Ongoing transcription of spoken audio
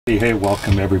Hey,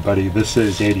 welcome everybody. This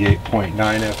is 88.9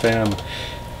 FM,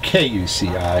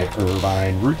 KUCI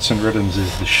Irvine. Roots and Rhythms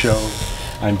is the show.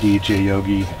 I'm DJ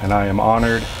Yogi, and I am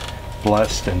honored,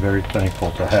 blessed, and very thankful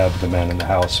to have the man in the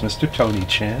house, Mr. Tony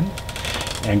Chan.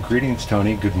 And greetings,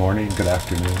 Tony. Good morning, good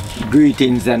afternoon.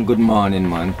 Greetings and good morning,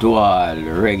 man, to all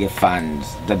reggae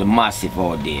fans, to the massive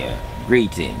out there.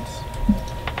 Greetings.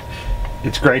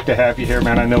 It's great to have you here,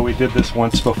 man. I know we did this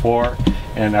once before,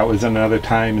 and that was another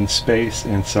time and space,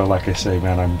 and so like I say,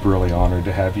 man, I'm really honored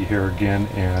to have you here again,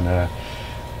 and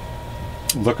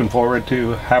looking forward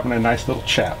to having a nice little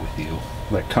chat with you,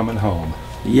 like coming home.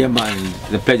 Yeah, man,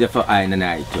 the pleasure for I and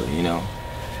I too, you know.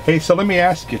 Hey, so let me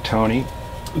ask you, Tony,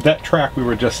 that track we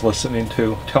were just listening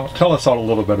to, tell us all a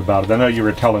little bit about it. I know you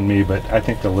were telling me, but I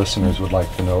think the listeners would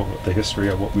like to know the history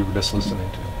of what we were just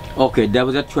listening to. Okay, that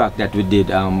was a track that we did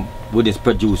with this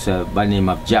producer by the name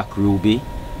of Jack Ruby.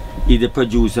 He's the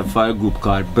producer for a group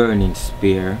called Burning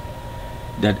Spear.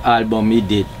 That album he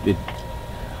did with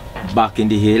Back in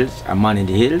the Hills, A Man in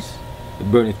the Hills,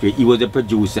 Burning Spear. He was the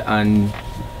producer, and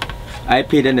I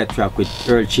played on that track with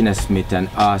Earl China Smith and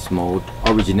Arsmouth,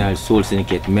 original Soul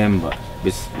Syndicate member,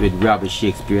 with Robbie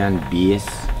Shakespeare and bass,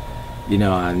 you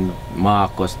know, and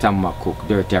Marcus, Tamma Cook,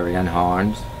 Dirty Harry and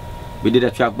horns. We did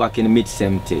a track back in the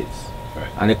mid-70s. Right.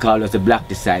 And they called us the Black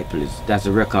Disciples. That's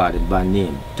a recorded band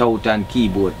name. Tout and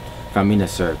keyboard from Inner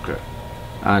Circle.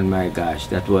 And my gosh,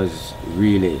 that was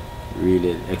really,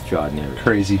 really extraordinary.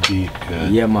 Crazy deep.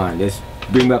 Yeah, man. Let's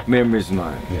bring back memories,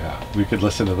 man. Yeah, we could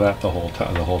listen to that the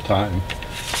whole time.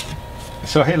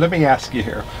 So hey, let me ask you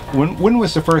here. When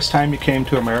was the first time you came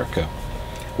to America?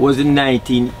 It was in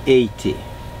 1980.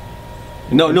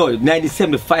 No,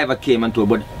 1975 I came on tour,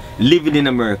 but living in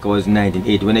America was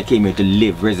 1980 when I came here to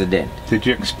live resident. Did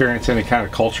you experience any kind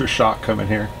of culture shock coming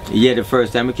here? Yeah, the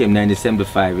first time we came,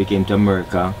 1975, we came to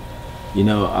America. You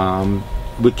know,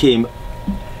 we came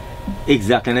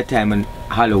exactly in the time on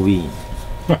Halloween.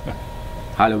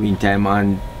 Halloween time,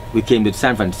 and we came to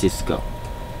San Francisco.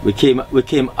 We came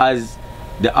as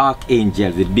the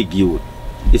Archangels with Big Youth.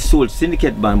 It's Soul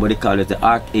Syndicate band, but they call us the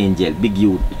Archangel. Big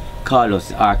Youth call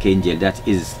us Archangel. That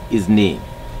is his name,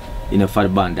 you know, for the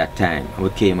band that time. And we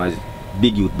came as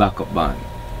Big Youth backup band,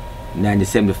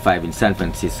 1975 in San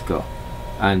Francisco.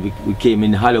 And we came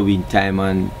in Halloween time,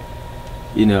 and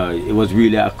you know, it was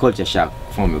really a culture shock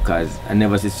for me because I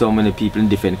never see so many people in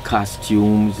different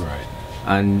costumes. Right.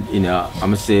 And you know, I'm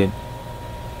gonna say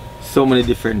so many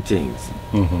different things.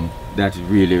 That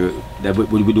really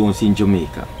we don't see in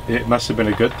Jamaica. It must have been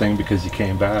a good thing because you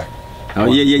came back.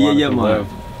 Oh yeah, man.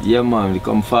 Yeah, man, we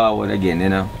come forward again, you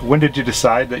know. When did you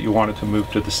decide that you wanted to move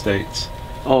to the States?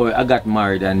 Oh, I got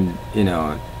married and, you know,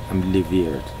 I live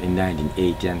here in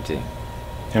 1980 and thing.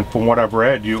 And from what I've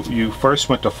read, you first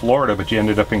went to Florida, but you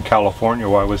ended up in California.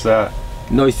 Why was that?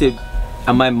 No, he said,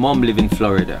 and my mom lived in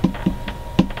Florida.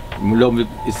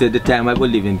 He said the time I was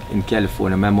living in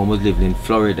California, my mom was living in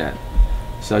Florida.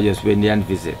 So I just went there and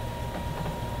visit.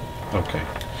 Okay.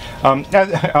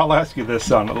 I'll ask you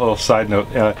this on a little side note.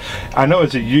 I know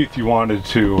as a youth you wanted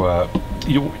to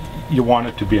you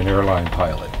wanted to be an airline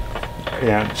pilot,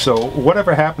 and so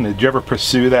whatever happened? Did you ever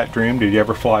pursue that dream? Did you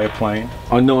ever fly a plane?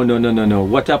 Oh no.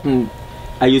 What happened?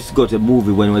 I used to go to the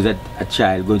movie when I was a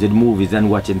child, going to the movies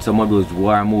and watching some of those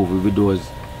war movies with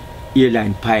those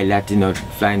airline pilots, you know,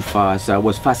 flying fast. So I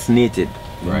was fascinated.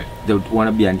 Right. To want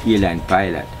to be an airline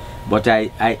pilot, but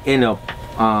I end up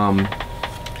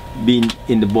being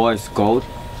in the Boy Scout.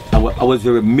 I was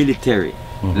very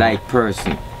military-like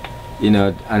person, you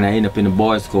know, and I ended up in the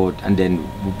Boy Scout. And then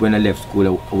when I left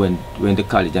school, I went to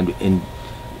college and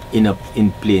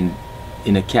in playing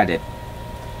in a cadet.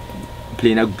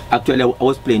 Actually, I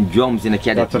was playing drums in a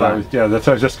cadet. That's what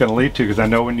I was just going to lead to, because I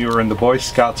know when you were in the Boy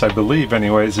Scouts, I believe,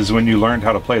 anyways, is when you learned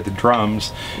how to play the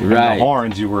drums and the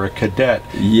horns. You were a cadet.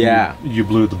 Yeah. You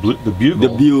blew the bugle.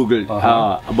 The bugle.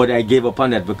 But I gave up on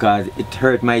that because it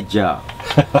hurt my jaw.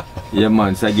 Yeah,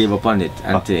 man. So I gave up on it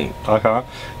and thing.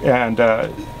 And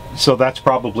so that's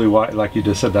probably why, like you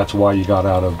just said, that's why you got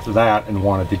out of that and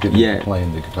wanted to get into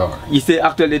playing the guitar. You see,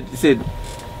 actually,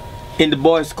 in the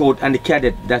Boy Scout and the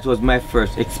cadet, that was my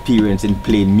first experience in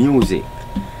playing music.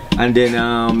 And then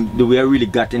the way I really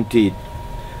got into it,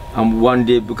 one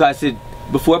day, because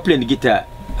before playing the guitar,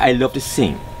 I love to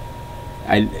sing.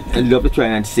 I love to try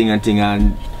and sing and thing,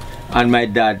 and my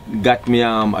dad got me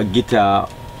a guitar.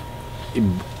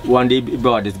 One day he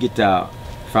brought this guitar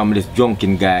from this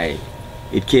drunken guy.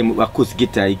 It came with acoustic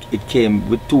guitar. It came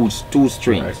with two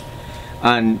strings. Right.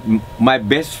 And my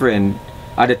best friend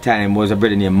at the time was a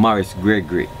brother named Morris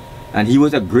Gregory, and he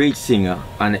was a great singer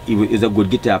and he was a good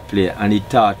guitar player, and he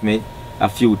taught me a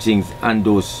few things on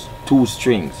those 2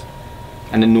 strings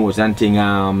and the notes and thing.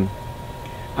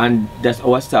 And that's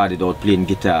how I started out playing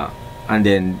guitar. And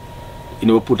then, you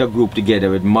know, we put a group together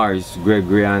with Morris,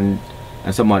 Gregory, and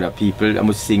some other people. I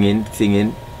was singing,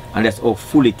 and that's how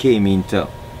fully came into,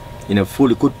 you know,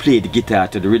 fully could play the guitar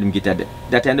to the rhythm guitar.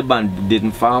 That time the band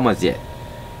didn't form us yet.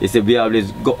 They said we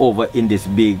always go over in this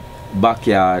big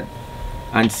backyard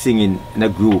and singing in a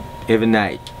group every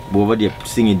night. We over there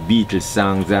singing Beatles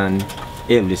songs and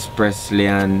Elvis Presley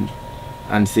and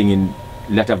singing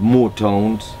a lot of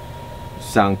Motowns,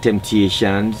 sang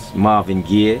Temptations, Marvin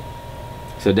Gaye.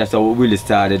 So that's how we really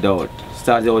started out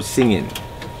singing.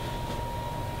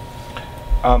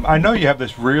 I know you have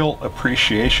this real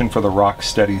appreciation for the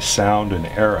rocksteady sound and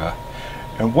era.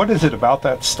 And what is it about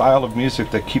that style of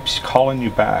music that keeps calling you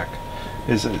back?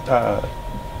 Is it...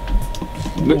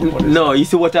 No, you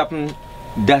see what happened?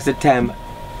 That's the time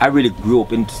I really grew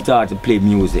up and started to play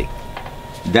music.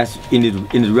 That's in the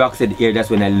rocksteady era.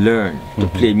 That's when I learned to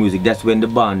play music. That's when the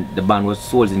band was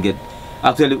Soul Syndicate.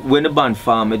 Actually, when the band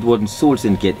formed, it wasn't Soul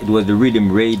Syndicate. It was the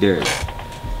Rhythm Raiders.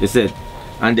 You said,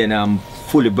 and then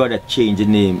Fully Brother changed the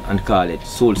name and called it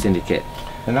Soul Syndicate.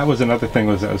 And that was another thing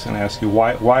I was going to ask you.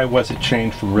 Why was it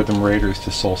changed from Rhythm Raiders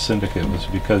to Soul Syndicate? Was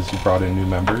it because you brought in new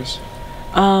members?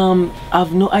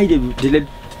 I've no idea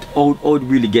how to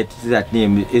really get to that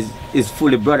name. Is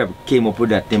Fully Brother came up with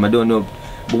that name. I don't know.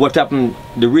 But what happened?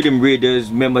 The Rhythm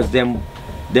Raiders members them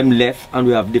left, and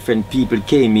we have different people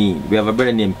came in. We have a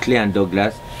brother named Cleon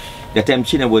Douglas. That time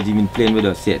China was even playing with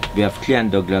us yet. We have Cleon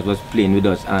Douglas was playing with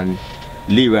us, and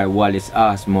Leroy Wallace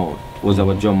Arsmouth was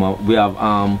our drummer. We have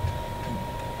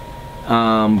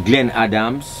Glenn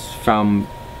Adams from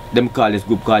them call this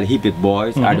group called Hippie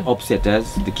Boys, are the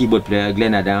Upsetters, the keyboard player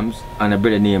Glenn Adams, and a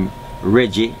brother named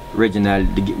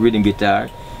Reginald, the rhythm guitar.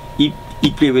 He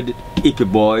played with the Hippie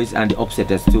Boys and the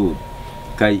Upsetters too.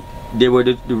 Cause they were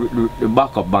the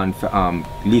backup band for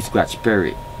Lee Scratch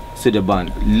Perry. So the band,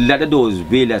 a lot of those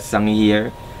Wailers sang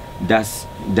here, that's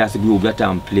the group that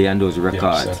play on those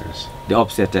records. The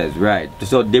Upsetters, right.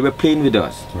 So they were playing with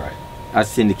us. Right. As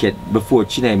Syndicate before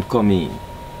China come in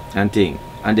and thing.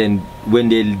 And then when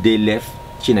they left,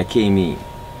 China came in.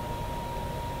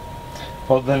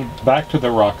 Well, then back to the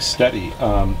Rocksteady.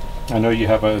 I know you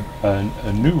have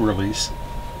a new release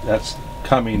that's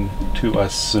coming to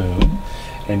us soon,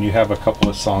 and you have a couple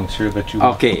of songs here that you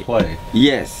want to play.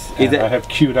 Yes. And I have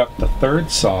queued up the 3rd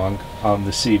song on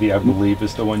the CD, I believe,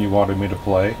 is the one you wanted me to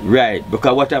play. Right,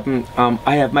 because what happened,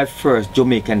 I have my first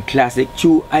Jamaican classic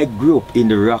too. I grew up in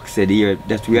the Rocksteady era.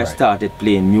 That's where I started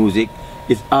playing music.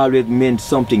 It's always meant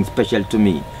something special to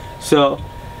me. So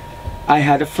I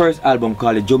had a first album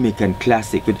called the Jamaican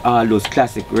Classic with all those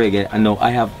classic reggae, and now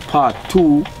I have part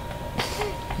 2.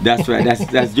 That's right,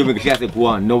 that's Jamaican Classic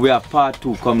 1. Now we have part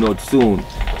 2 coming out soon.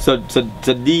 So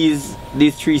these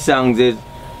 3 songs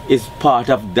is part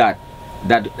of that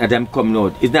I'm coming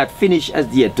out. It's not finished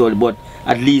as yet, but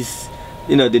at least,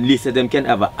 you know, the list of them can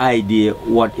have an idea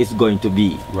what it's going to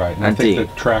be. Right, and I think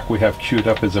the track we have queued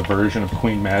up is a version of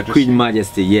Queen Majesty. Queen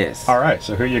Majesty, yes. Alright,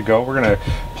 so here you go. We're going to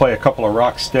play a couple of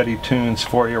Rocksteady tunes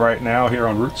for you right now here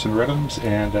on Roots and Rhythms,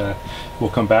 and we'll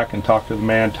come back and talk to the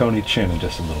man Tony Chin in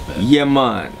just a little bit. Yeah,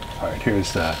 man. Alright,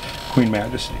 here's Queen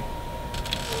Majesty.